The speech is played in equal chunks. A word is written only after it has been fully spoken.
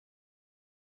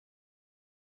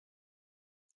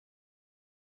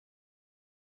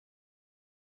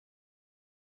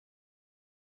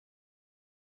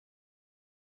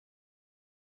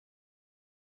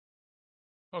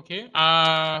Okay.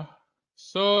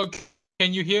 So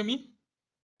can you hear me?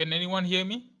 Can anyone hear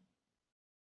me?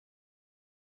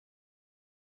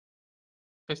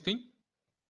 Testing.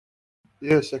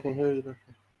 Yes, I can hear you.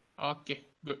 Okay,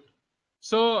 good.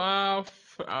 So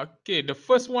okay, the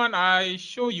first one I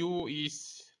show you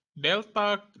is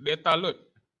delta data load.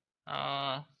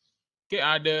 Okay,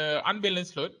 the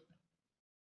unbalanced load,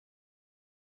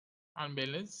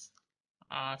 unbalanced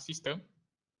system.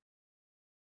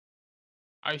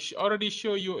 I already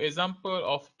show you example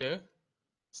of the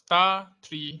star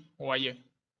 3 wire,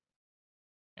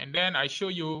 and then I show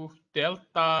you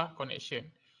delta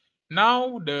connection.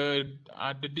 Now the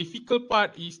difficult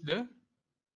part is the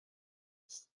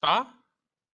star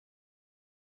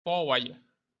 4 wire.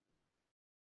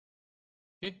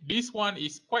 Okay, this one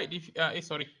is quite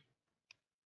sorry.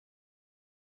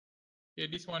 Okay,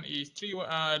 this one is 3.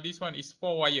 This one is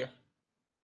 4 wire.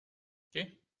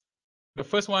 Okay, the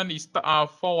first one is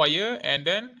 4 wire, and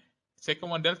then second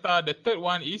one delta. The third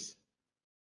one is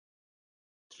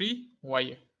 3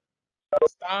 wire.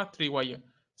 Star 3 wire.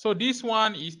 So this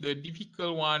one is the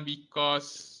difficult one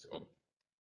because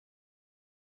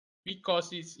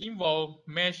it's involved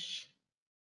mesh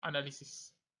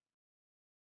analysis.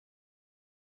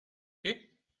 Okay,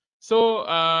 so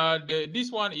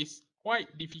this one is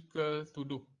quite difficult to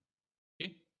do.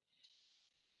 Okay,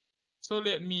 so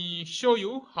let me show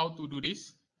you how to do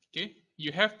this. Okay,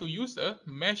 you have to use a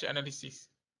mesh analysis.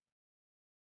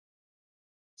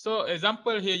 So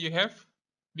example here you have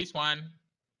this one.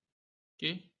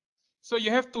 Okay, so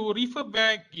you have to refer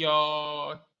back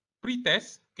your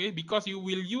pretest. Okay, because you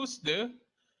will use the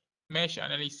mesh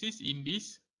analysis in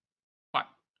this part.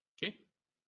 Okay,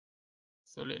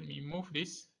 so let me move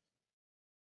this.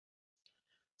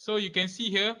 So you can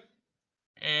see here,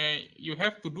 you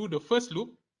have to do the first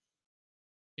loop.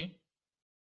 Okay,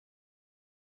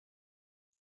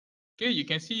 okay, you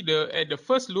can see at the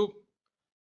first loop.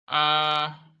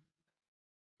 Where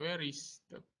is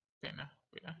the pen?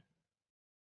 Wait,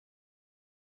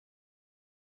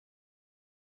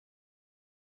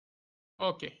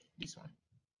 okay, this one.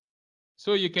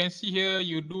 So you can see here,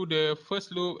 you do the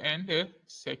first loop and the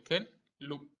second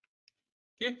loop.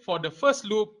 Okay, for the first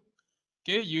loop,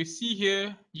 okay, you see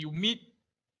here, you meet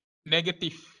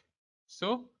negative.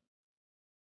 So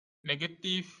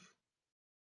negative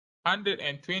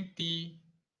 120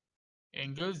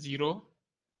 angle 0.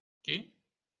 Okay,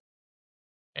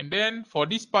 and then for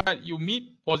this part, you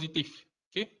meet positive.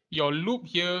 Okay, your loop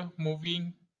here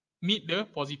moving meet the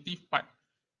positive part.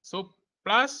 So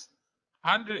plus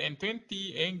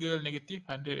 120 angle negative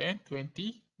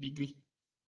 120 degree.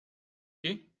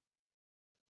 Okay.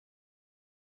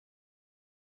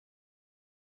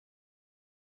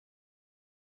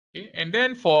 Okay, and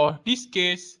then for this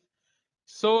case,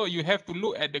 so you have to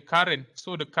look at the current.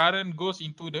 So the current goes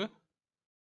into the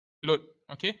load.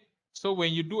 Okay, so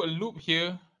when you do a loop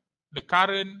here, the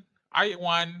current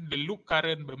I1, the loop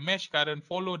current, the mesh current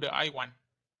follow the I1.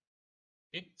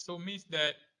 Okay, so means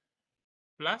that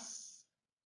plus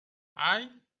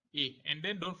IA, and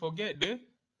then don't forget the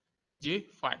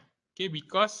J5. Okay,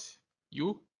 because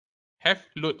you have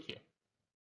load here.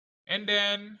 And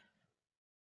then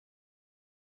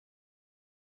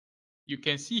you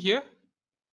can see here,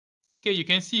 okay, you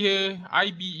can see here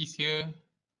IB is here,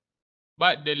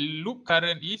 but the loop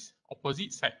current is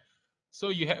opposite side. So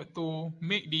you have to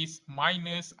make this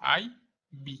minus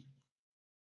IB.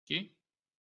 Okay,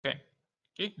 then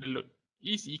okay, the load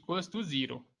is equals to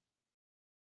 0.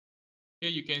 Okay,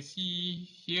 you can see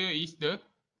here is the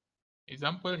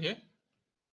example here.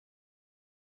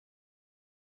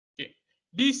 Okay,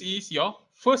 this is your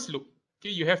first loop. Okay,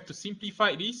 you have to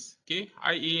simplify this. Okay,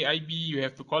 IA, IB, you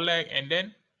have to collect, and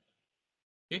then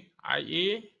okay,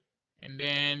 IA, and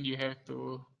then you have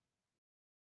to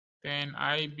then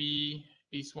IB.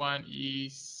 This one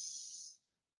is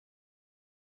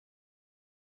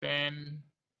 10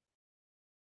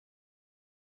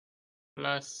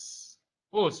 plus.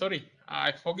 Oh, sorry,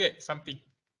 I forget something.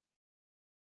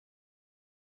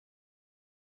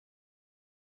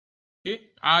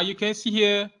 Okay, you can see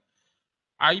here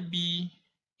IB.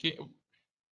 Okay.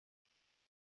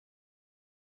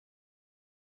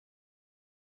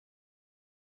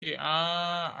 Okay,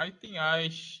 I think I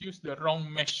used the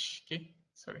wrong mesh. Okay,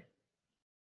 sorry.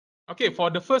 Okay, for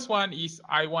the first one is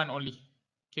I1 only.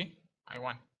 Okay,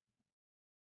 I1.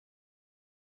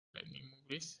 Let me move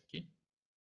this. Okay.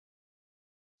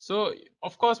 So,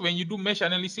 of course, when you do mesh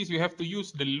analysis, you have to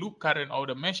use the loop current or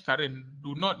the mesh current.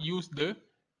 Do not use the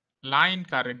line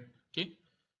current. Okay.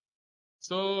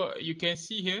 So, you can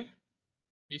see here,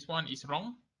 this one is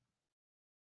wrong.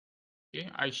 Okay,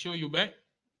 I show you back.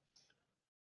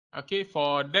 Okay,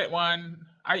 for that one,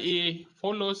 IA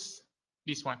follows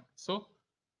this one. So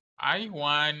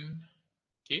I1,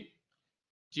 okay,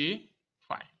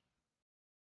 J5.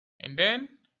 And then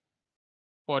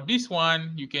for this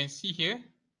one, you can see here,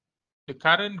 the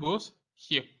current goes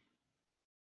here.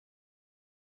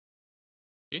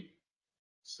 Okay,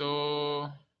 so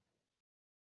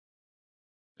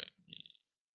let me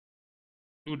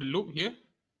do the loop here.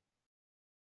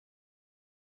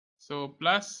 So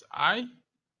plus I1,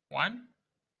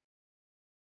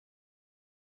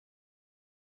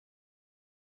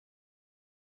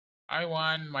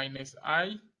 I1 minus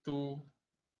I2,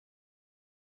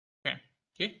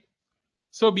 okay.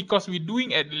 So because we're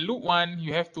doing at loop 1,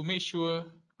 you have to make sure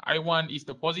I1 is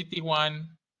the positive one,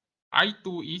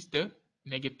 I2 is the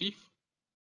negative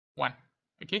one,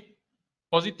 okay.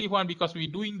 Positive one because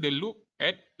we're doing the loop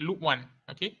at loop 1,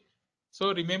 okay.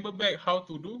 So remember back how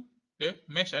to do the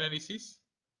mesh analysis,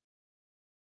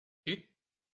 okay.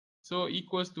 So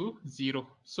equals to 0.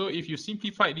 So if you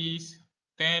simplify this,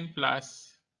 10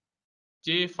 plus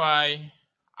J5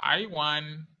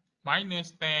 I1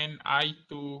 minus 10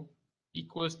 I2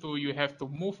 equals to, you have to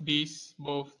move this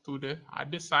both to the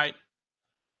other side,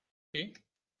 okay,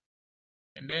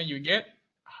 and then you get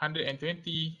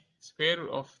 120 square root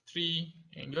of 3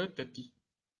 angle 30.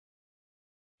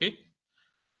 Okay,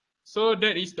 so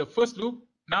that is the first loop.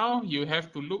 Now you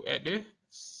have to look at the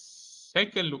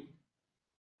second loop.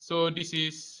 So this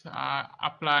is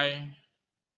apply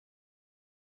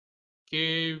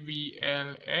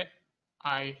KVL at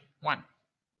I1.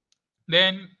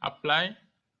 Then apply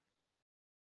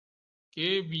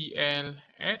KVL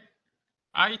at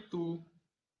I2.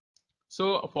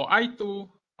 So for I2,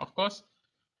 of course,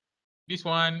 this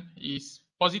one is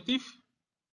positive.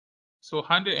 So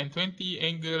 120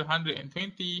 angle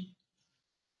 120.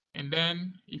 And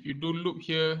then if you do loop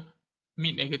here,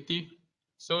 mid negative.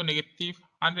 So negative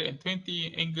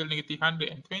 120 angle negative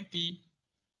 120.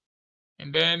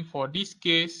 And then for this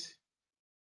case,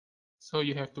 so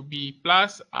you have to be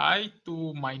plus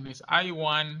I2 minus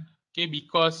I1. Okay,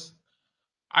 because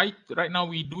right now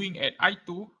we're doing at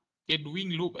I2, okay,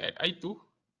 doing loop at I2.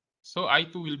 So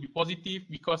I2 will be positive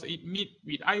because it meet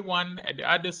with I1 at the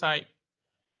other side.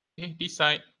 Okay, this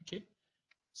side. Okay,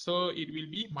 so it will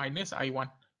be minus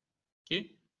I1. Okay,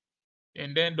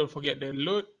 and then don't forget the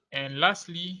load. And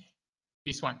lastly,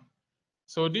 this one.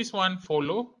 So this one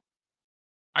follow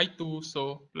I2,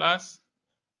 so plus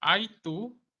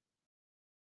I2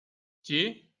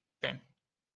 J10.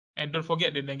 And don't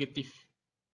forget the negative.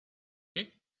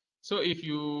 Okay, so if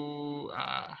you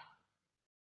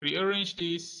rearrange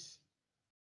this,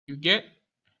 you get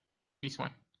this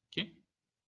one. Okay,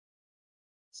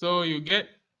 so you get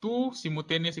two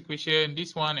simultaneous equation,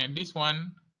 this one and this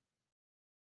one.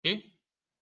 Okay,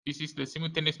 this is the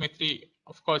simultaneous metric.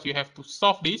 Of course, you have to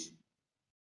solve this.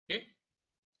 Okay,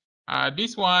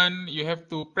 this one you have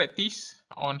to practice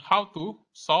on how to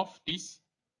solve this.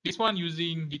 This one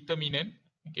using determinant.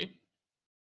 Okay,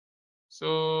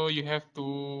 so you have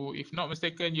to, if not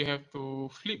mistaken, you have to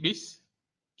flip this.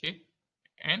 Okay,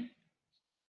 and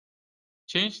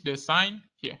change the sign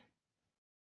here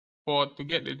to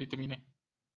get the determinant.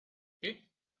 Okay,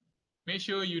 make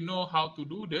sure you know how to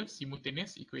do the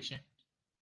simultaneous equation.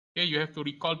 Okay, you have to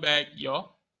recall back your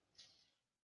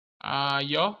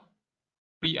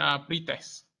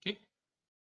pre-test. Okay,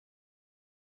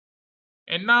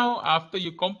 and now after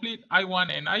you complete I1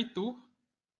 and I2,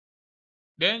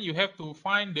 then you have to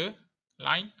find the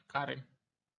line current.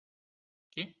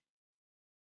 Okay,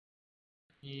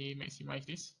 let me maximize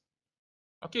this.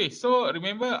 Okay, so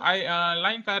remember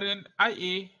line current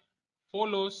IA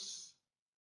follows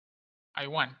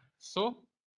I1. So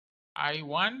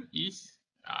I1 is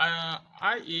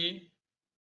IA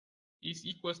is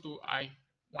equals to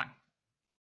I1.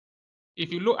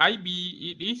 If you look IB,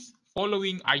 it is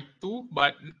following I2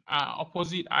 but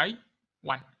opposite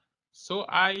I1. So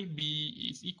IB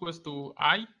is equals to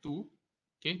I2,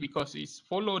 okay, because it's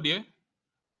followed there,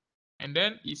 and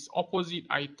then it's opposite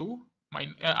I2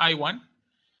 minus I1.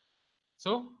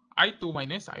 So I2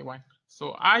 minus I1.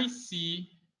 So IC,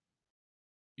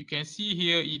 you can see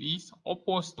here it is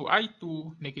opposed to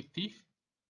I2 negative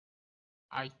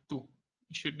I2.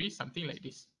 It should be something like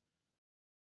this.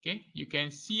 Okay, you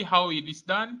can see how it is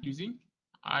done using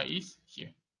I is here.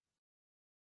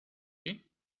 Okay,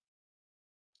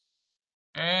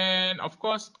 and of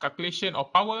course calculation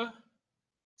of power.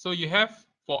 So you have,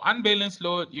 for unbalanced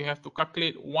load, you have to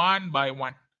calculate one by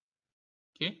one.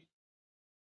 Okay,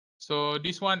 so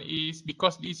this one is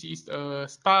because this is a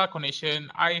star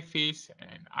connection, I phase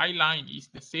and I line is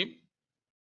the same.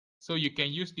 So you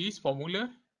can use this formula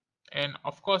and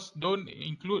of course don't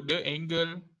include the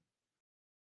angle,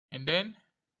 and then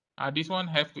this one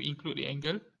have to include the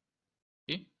angle.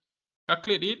 Okay,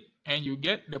 calculate it and you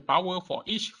get the power for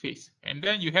each phase, and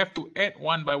then you have to add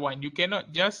one by one. You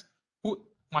cannot just put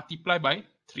multiply by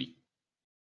 3.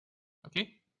 Okay,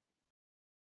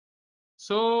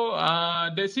 so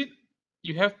that's it.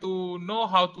 You have to know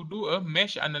how to do a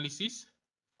mesh analysis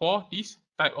for this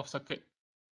type of circuit.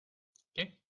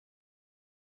 Okay,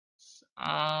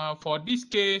 for this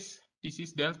case, this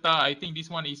is delta. I think this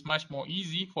one is much more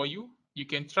easy for you. You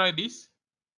can try this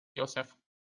yourself.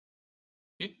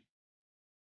 Okay.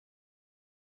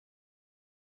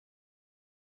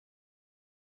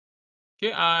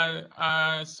 Okay.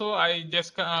 So I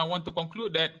just want to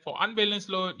conclude that for unbalanced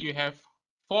load, you have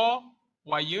 4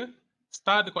 wire,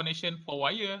 star connection 4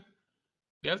 wire,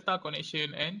 delta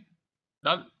connection, and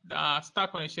star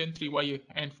connection 3 wire.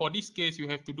 And for this case, you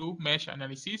have to do mesh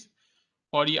analysis.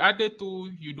 For the other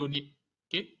two, you don't need.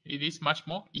 Okay, it is much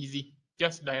more easy,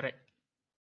 just direct.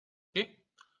 Okay.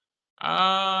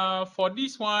 For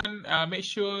this one, make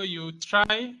sure you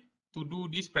try to do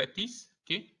this practice.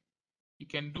 Okay, you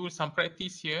can do some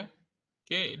practice here.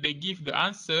 Okay, they give the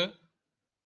answer.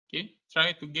 Okay,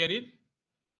 try to get it.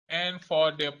 And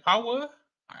for the power,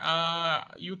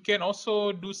 you can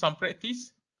also do some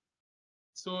practice.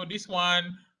 So this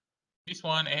one,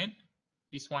 and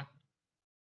this one.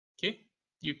 Okay,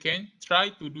 you can try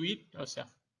to do it yourself.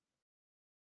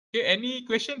 Okay, any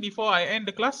question before I end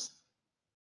the class?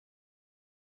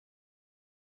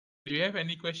 Do you have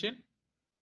any question?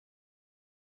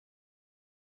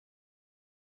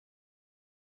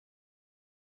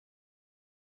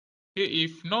 Okay,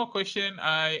 if no question,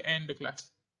 I end the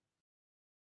class.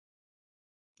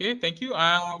 Okay, thank you.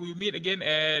 We'll meet again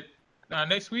at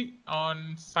next week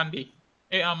on Sunday.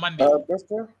 On Monday.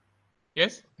 Pastor,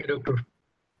 Yes. Okay, doctor.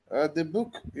 the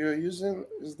book you're using,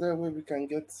 is there a way we can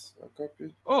get a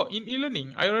copy? Oh, in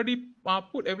e-learning, I already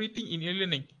put everything in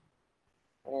e-learning.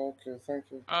 Okay, thank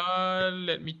you.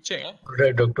 Let me check. All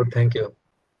right, doctor. Thank you.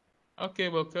 Okay,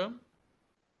 welcome.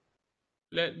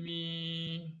 Let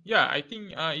me. Yeah, I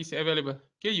think it's available.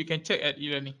 Okay, you can check at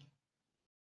e-learning.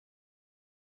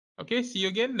 Okay, see you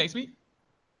again next week.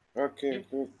 Okay,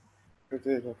 good. Good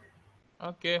day, doctor.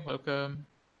 Okay, welcome.